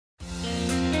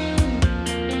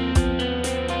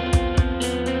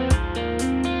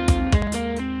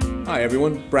Hi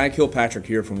everyone, Brad Kilpatrick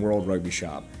here from World Rugby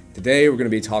Shop. Today we're going to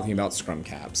be talking about scrum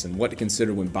caps and what to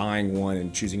consider when buying one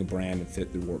and choosing a brand and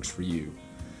fit that works for you.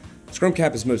 Scrum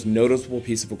cap is the most noticeable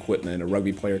piece of equipment a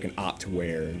rugby player can opt to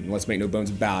wear, and let's make no bones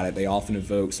about it, they often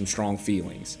evoke some strong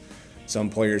feelings.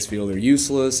 Some players feel they're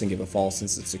useless and give a false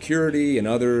sense of security, and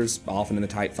others, often in the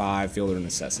Type 5, feel they're a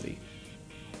necessity.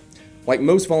 Like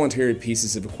most voluntary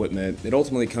pieces of equipment, it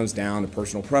ultimately comes down to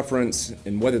personal preference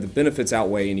and whether the benefits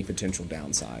outweigh any potential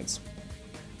downsides.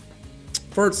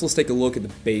 First, let's take a look at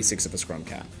the basics of a scrum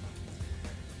cap.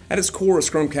 At its core, a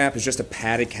scrum cap is just a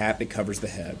padded cap that covers the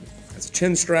head. It has a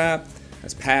chin strap, it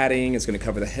has padding, it's going to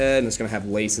cover the head, and it's going to have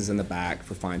laces in the back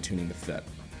for fine-tuning the fit.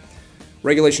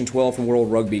 Regulation 12 from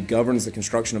World Rugby governs the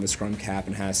construction of a scrum cap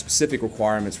and has specific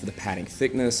requirements for the padding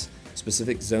thickness,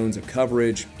 specific zones of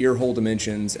coverage, ear hole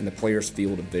dimensions, and the player's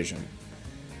field of vision.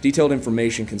 Detailed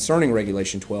information concerning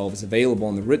Regulation 12 is available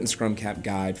in the written scrum cap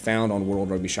guide found on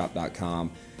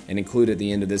worldrugbyshop.com and included at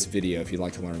the end of this video if you'd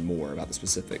like to learn more about the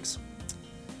specifics.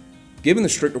 Given the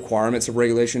strict requirements of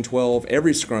Regulation 12,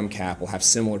 every scrum cap will have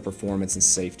similar performance and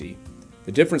safety.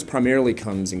 The difference primarily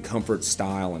comes in comfort,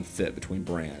 style, and fit between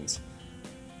brands.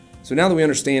 So now that we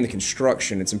understand the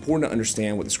construction, it's important to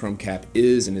understand what the scrum cap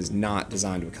is and is not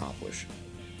designed to accomplish.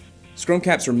 Scrum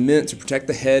caps are meant to protect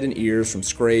the head and ears from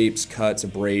scrapes, cuts,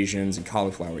 abrasions, and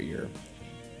cauliflower ear.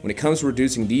 When it comes to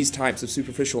reducing these types of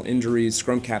superficial injuries,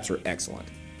 scrum caps are excellent.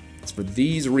 It's for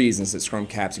these reasons that scrum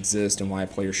caps exist and why a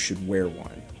player should wear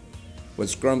one. What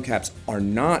scrum caps are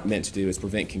not meant to do is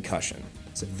prevent concussion.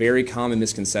 It's a very common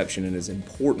misconception and it is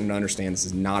important to understand this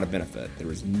is not a benefit.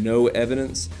 There is no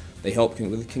evidence they help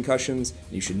with concussions,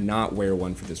 and you should not wear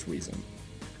one for this reason.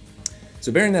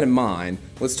 So bearing that in mind,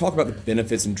 let's talk about the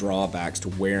benefits and drawbacks to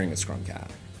wearing a scrum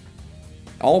cap.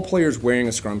 All players wearing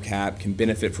a scrum cap can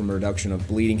benefit from a reduction of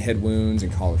bleeding head wounds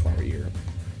and cauliflower ear.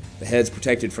 The head's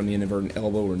protected from the inadvertent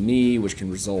elbow or knee, which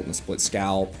can result in a split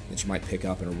scalp that you might pick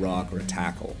up in a ruck or a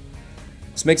tackle.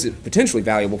 This makes it potentially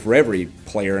valuable for every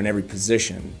player in every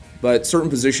position, but certain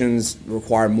positions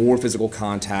require more physical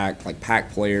contact, like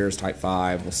pack players, Type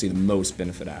 5, will see the most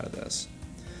benefit out of this.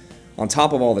 On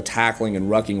top of all the tackling and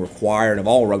rucking required of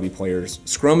all rugby players,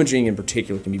 scrummaging in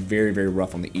particular can be very, very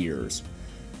rough on the ears.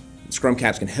 Scrum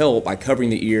caps can help by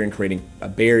covering the ear and creating a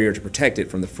barrier to protect it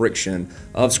from the friction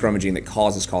of scrummaging that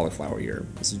causes cauliflower ear.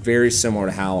 This is very similar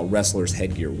to how a wrestler's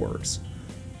headgear works.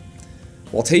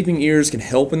 While taping ears can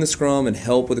help in the scrum and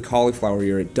help with the cauliflower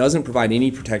ear, it doesn't provide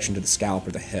any protection to the scalp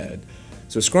or the head.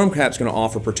 So a scrum cap is going to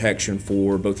offer protection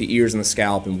for both the ears and the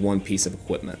scalp in one piece of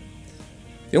equipment.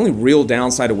 The only real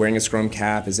downside of wearing a scrum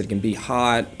cap is that it can be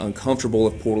hot, uncomfortable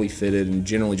if poorly fitted, and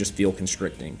generally just feel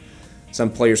constricting.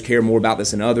 Some players care more about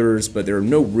this than others, but there are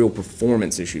no real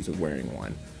performance issues with wearing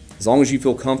one. As long as you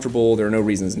feel comfortable, there are no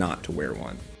reasons not to wear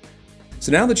one.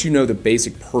 So now that you know the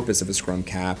basic purpose of a scrum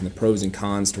cap and the pros and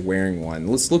cons to wearing one,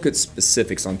 let's look at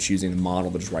specifics on choosing the model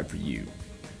that is right for you.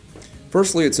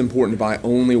 Firstly, it's important to buy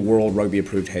only World Rugby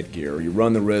approved headgear, or you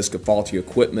run the risk of faulty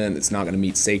equipment that's not going to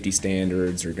meet safety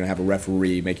standards, or you're going to have a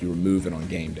referee make you remove it on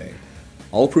game day.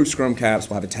 All approved scrum caps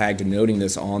will have a tag denoting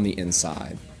this on the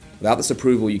inside. Without this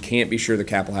approval, you can't be sure the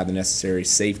cap will have the necessary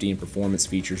safety and performance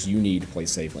features you need to play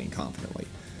safely and confidently.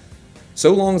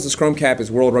 So long as the scrum cap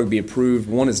is World Rugby approved,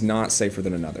 one is not safer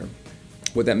than another.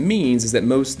 What that means is that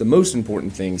the most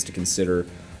important things to consider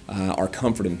are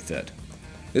comfort and fit.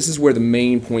 This is where the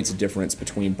main points of difference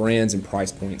between brands and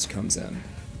price points comes in.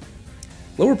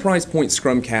 Lower price point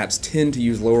scrum caps tend to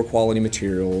use lower quality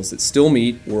materials that still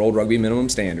meet World Rugby minimum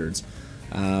standards,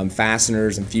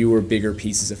 fasteners, and fewer, bigger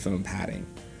pieces of foam padding.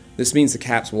 This means the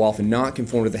caps will often not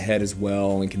conform to the head as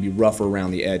well and can be rougher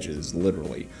around the edges,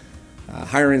 literally.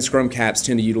 Higher-end scrum caps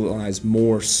tend to utilize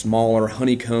more smaller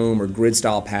honeycomb or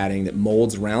grid-style padding that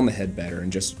molds around the head better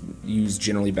and just use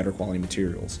generally better quality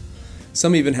materials.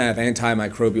 Some even have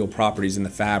antimicrobial properties in the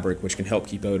fabric which can help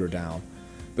keep odor down.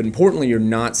 But importantly, you're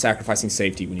not sacrificing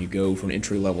safety when you go for an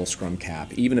entry-level scrum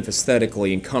cap, even if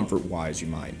aesthetically and comfort-wise you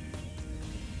might.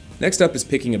 Next up is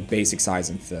picking a basic size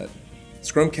and fit.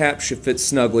 Scrum caps should fit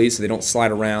snugly so they don't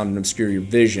slide around and obscure your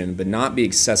vision, but not be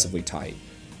excessively tight.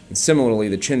 And similarly,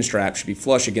 the chin strap should be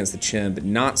flush against the chin, but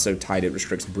not so tight it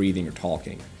restricts breathing or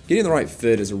talking. Getting the right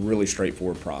fit is a really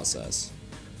straightforward process.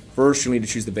 First, you'll need to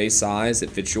choose the base size that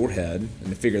fits your head, and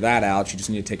to figure that out, you just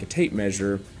need to take a tape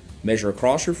measure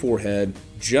across your forehead,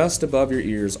 just above your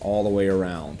ears all the way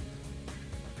around.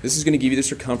 This is going to give you the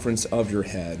circumference of your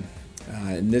head,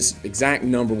 and this exact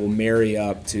number will marry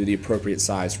up to the appropriate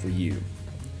size for you.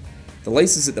 The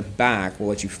laces at the back will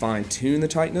let you fine-tune the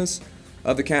tightness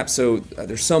of the cap, so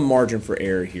there's some margin for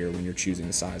error here when you're choosing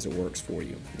the size that works for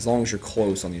you, as long as you're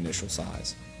close on the initial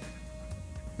size.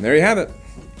 And there you have it.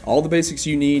 All the basics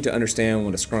you need to understand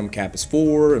what a scrum cap is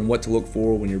for and what to look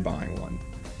for when you're buying one.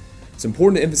 It's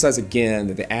important to emphasize again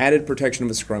that the added protection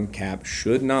of a scrum cap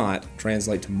should not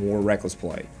translate to more reckless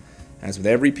play. As with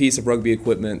every piece of rugby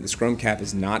equipment, the scrum cap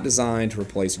is not designed to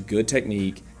replace good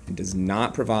technique and does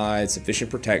not provide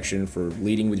sufficient protection for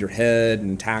leading with your head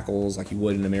and tackles like you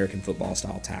would an American football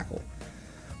style tackle.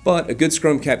 But a good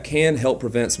scrum cap can help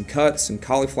prevent some cuts and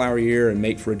cauliflower ear and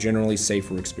make for a generally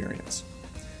safer experience.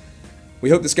 We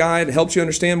hope this guide helps you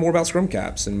understand more about scrum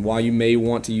caps and why you may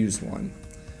want to use one.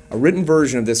 A written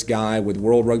version of this guide with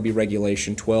World Rugby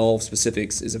Regulation 12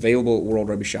 specifics is available at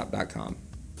worldrugbyshop.com.